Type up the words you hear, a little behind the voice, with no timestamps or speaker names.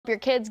Your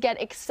kids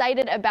get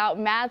excited about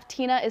math.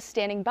 Tina is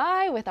standing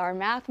by with our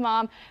math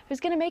mom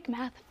who's going to make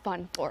math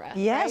fun for us.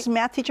 Yes, right?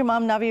 math teacher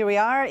mom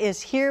Navi is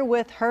here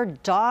with her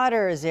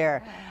daughters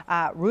there,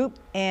 Roop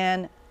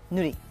and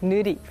Nudi.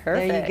 Perfect.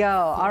 There you go.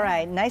 All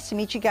right, nice to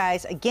meet you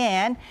guys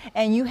again.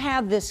 And you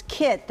have this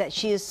kit that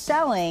she is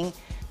selling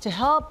to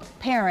help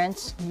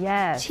parents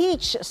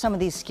teach some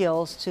of these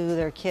skills to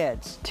their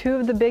kids. Two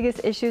of the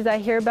biggest issues I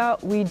hear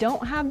about, we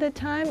don't have the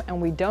time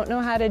and we don't know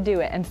how to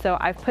do it. And so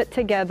I've put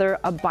together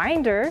a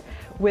binder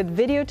with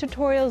video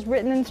tutorials,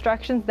 written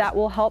instructions that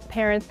will help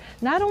parents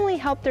not only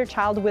help their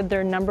child with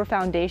their number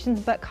foundations,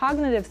 but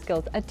cognitive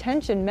skills,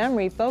 attention,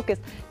 memory, focus,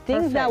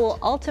 things that will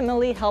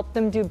ultimately help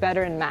them do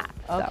better in math.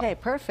 Okay,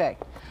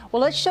 perfect.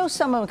 Well, let's show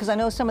some of them because I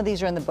know some of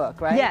these are in the book,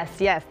 right? Yes.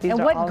 These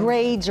and are what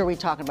grades are we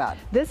talking about?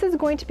 This is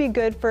going to be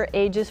good for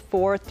ages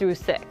 4 through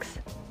 6.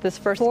 This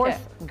first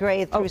fourth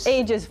grade through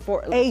ages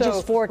 4.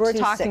 Ages 4 to 6. We're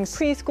talking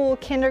preschool,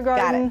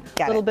 kindergarten,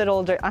 a little bit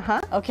older.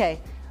 Okay.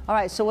 All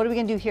right, so what are we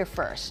going to do here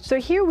first? So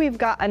here we've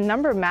got a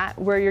number mat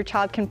where your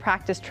child can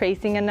practice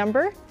tracing a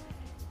number.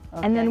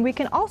 Okay. And then we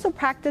can also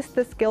practice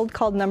the skill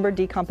called number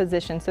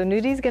decomposition. So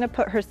Nudi's going to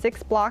put her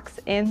 6 blocks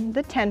in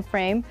the 10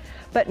 frame,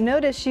 but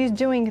notice she's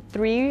doing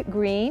 3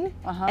 green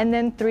and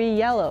then 3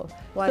 yellow.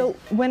 So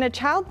when a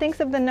child thinks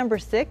of the number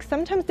 6,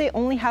 sometimes they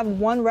only have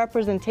one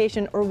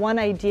representation or one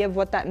idea of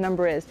what that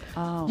number is.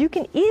 You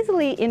can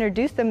easily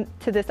introduce them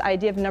to this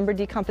idea of number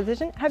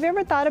decomposition. Have you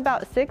ever thought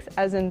about 6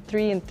 as in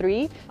 3 and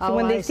 3? So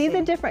when they see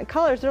the different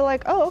colors, they're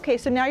like, oh, okay,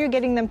 so now you're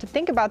getting them to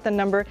think about the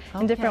number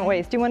in different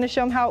ways. Do you want to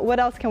show them what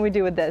else can we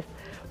do with this?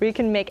 We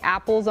can make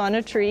apples on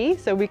a tree,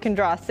 so we can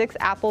draw 6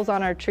 apples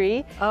on our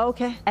tree.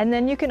 Okay. And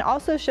then you can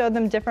also show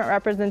them different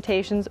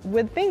representations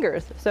with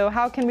fingers. So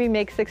how can we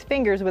make 6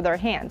 fingers with our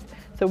hands?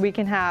 So we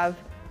can have,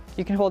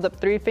 you can hold up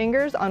 3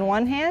 fingers on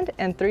one hand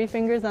and 3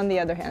 fingers on the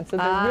other hand. So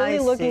they're really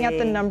looking at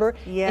the number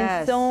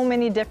in so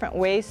many different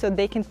ways so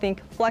they can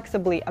think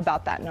flexibly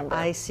about that number.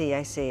 I see.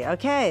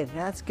 Okay,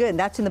 that's good.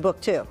 That's in the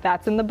book too.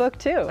 That's in the book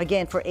too.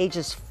 Again, for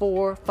ages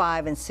 4,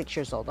 5, and 6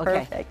 years old. Okay.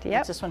 Perfect, yep.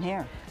 What's this one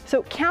here?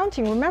 So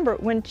counting, remember,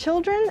 when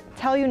children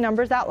tell you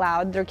numbers out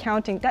loud, they're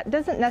counting. That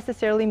doesn't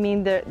necessarily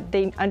mean that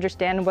they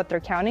understand what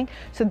they're counting.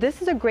 So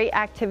this is a great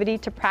activity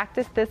to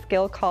practice this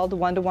skill called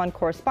one-to-one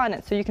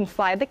correspondence. So you can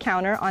slide the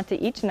counter onto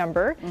each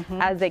number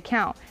as they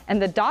count. And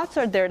the dots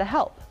are there to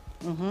help.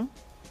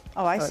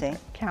 Oh, I see.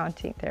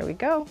 Counting, there we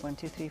go. 1,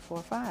 2, 3,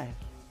 4, 5.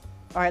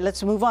 All right,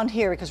 let's move on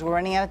here because we're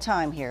running out of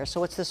time here.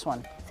 So what's this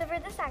one? So for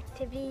this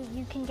activity,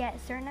 you can get a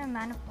certain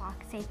amount of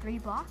blocks, say 3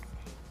 blocks.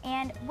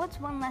 And what's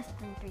 1 less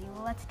than 3?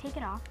 Well, let's take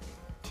it off.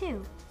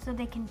 2. So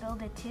they can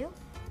build a 2,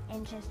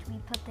 and we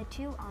put the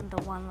 2 on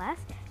the 1 less.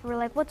 And we're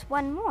like, what's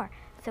 1 more?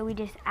 So we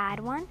just add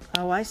 1.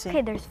 Oh, I see.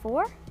 Okay, there's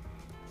 4.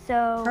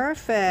 So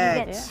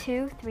perfect. You get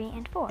 2, 3,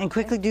 and 4. And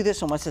quickly do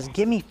this one. What says,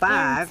 give me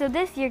 5. And so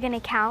this, you're going to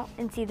count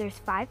and see there's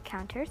 5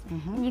 counters,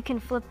 and you can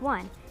flip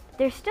 1.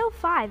 There's still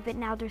 5, but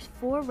now there's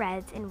 4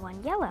 reds and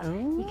 1 yellow.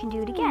 You can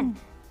do it again.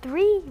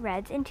 3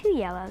 reds and 2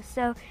 yellows.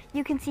 So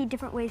you can see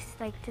different ways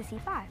to see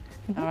 5.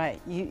 All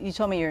right, you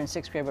told me you're in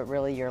 6th grade, but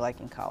really you're like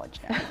in college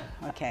now.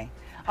 Okay.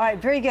 All right,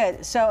 very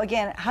good. So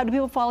again, how do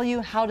people follow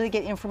you? How do they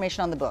get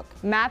information on the book?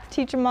 Math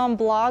Teacher Mom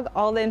blog,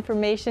 all the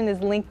information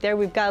is linked there.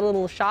 We've got a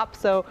little shop,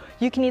 so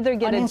you can either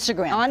get on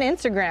Instagram. On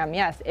Instagram,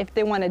 yes. If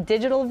they want a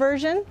digital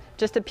version,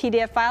 just a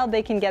PDF file,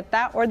 they can get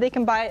that, or they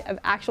can buy an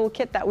actual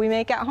kit that we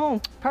make at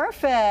home.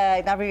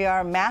 Perfect. Now we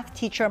are Math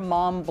Teacher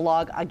Mom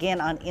blog, again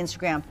on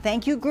Instagram.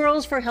 Thank you,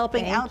 girls, for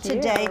helping out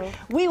today.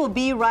 We will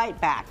be right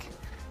back.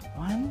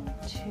 1,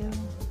 2,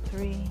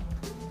 3.